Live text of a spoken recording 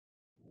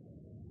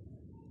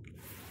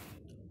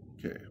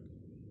Okay.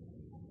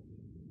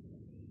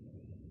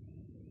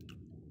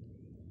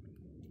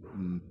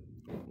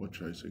 What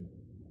should I sing?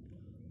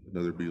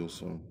 Another Beatles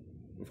song,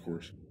 of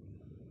course.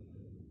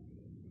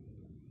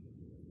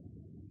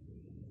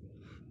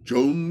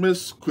 Joan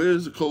Miss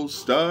Quizzical,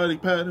 study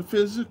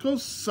pataphysical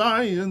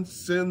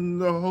science in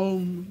the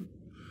home.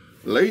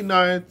 Late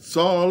nights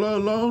all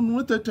alone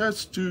with the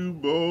test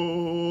tube.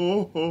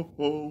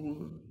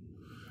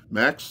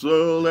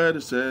 Maxwell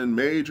Edison,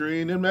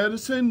 majoring in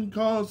medicine,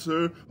 calls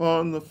her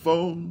on the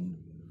phone.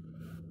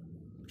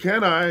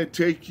 Can I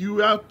take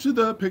you out to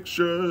the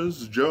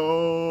pictures,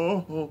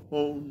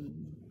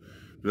 Joan?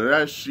 But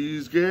as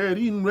she's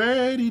getting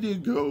ready to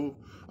go,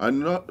 a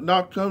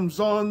knock comes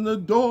on the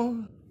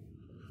door.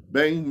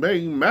 Bang,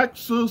 bang,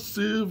 Maxwell's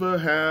silver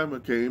hammer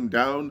came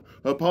down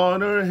upon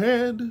her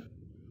head.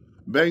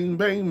 Bang,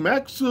 bang,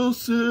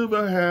 Maxwell's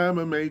silver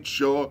hammer made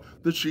sure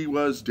that she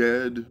was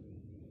dead.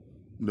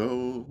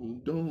 No,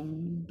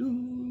 don't,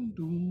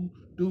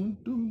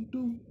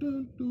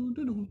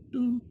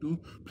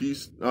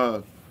 peace,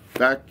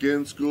 back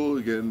in school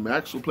again.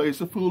 Maxwell plays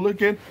the fool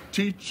again.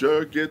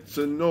 Teacher gets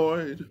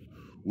annoyed,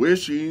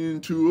 wishing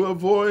to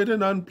avoid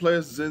an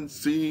unpleasant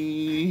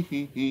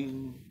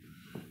scene.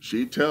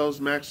 She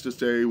tells Max to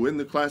stay when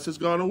the class has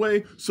gone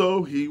away,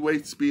 so he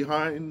waits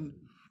behind,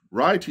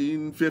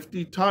 writing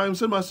 50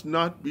 times it must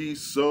not be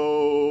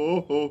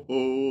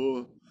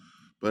so.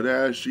 But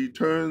as she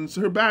turns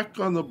her back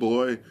on the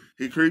boy,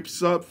 he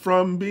creeps up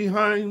from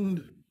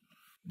behind.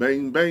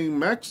 Bang, bang,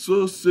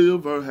 Maxwell's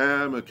silver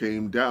hammer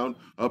came down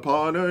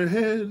upon her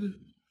head.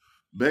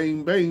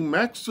 Bang, bang,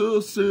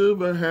 Maxwell's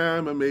silver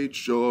hammer made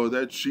sure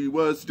that she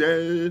was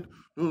dead.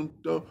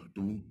 Don't, don't,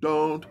 don't,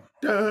 don't,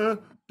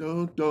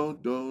 don't, don't,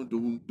 don't,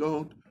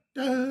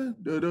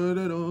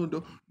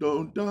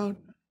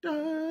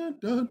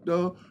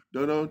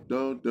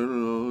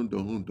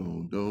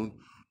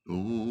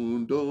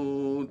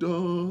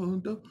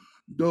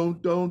 don't,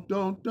 don't,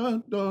 don't,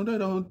 don't,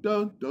 don't,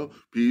 don't, don't,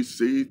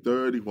 PC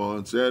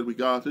 31 said we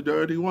got the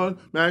dirty one.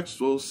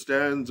 Maxwell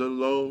stands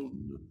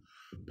alone,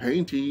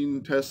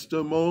 painting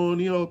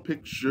testimonial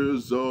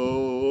pictures.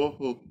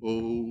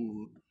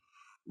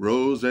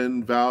 Rose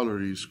and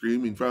Valerie,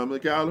 screaming from the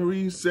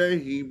gallery, say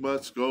he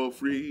must go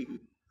free.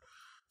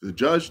 The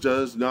judge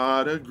does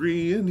not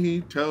agree, and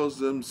he tells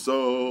them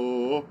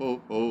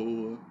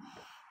so.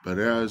 But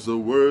as the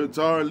words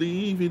are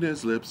leaving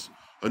his lips,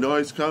 a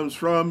noise comes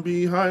from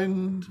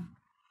behind.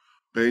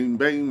 Bang,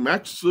 bang,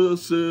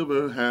 Maxwell's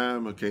silver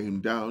hammer came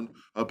down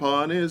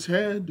upon his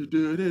head.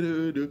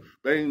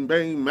 Bang,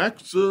 bang,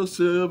 Maxwell's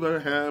silver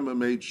hammer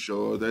made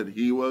sure that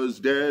he was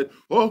dead.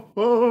 Oh,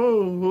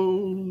 oh,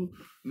 oh.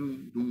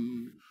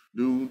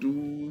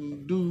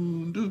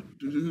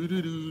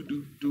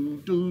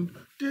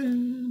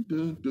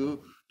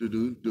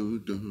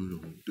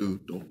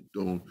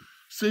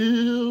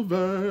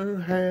 Silver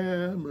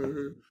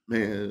hammer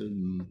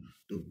man.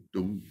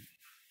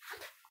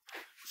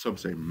 Some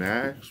say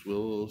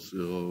Maxwell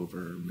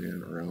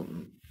Silverman, or I don't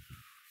know.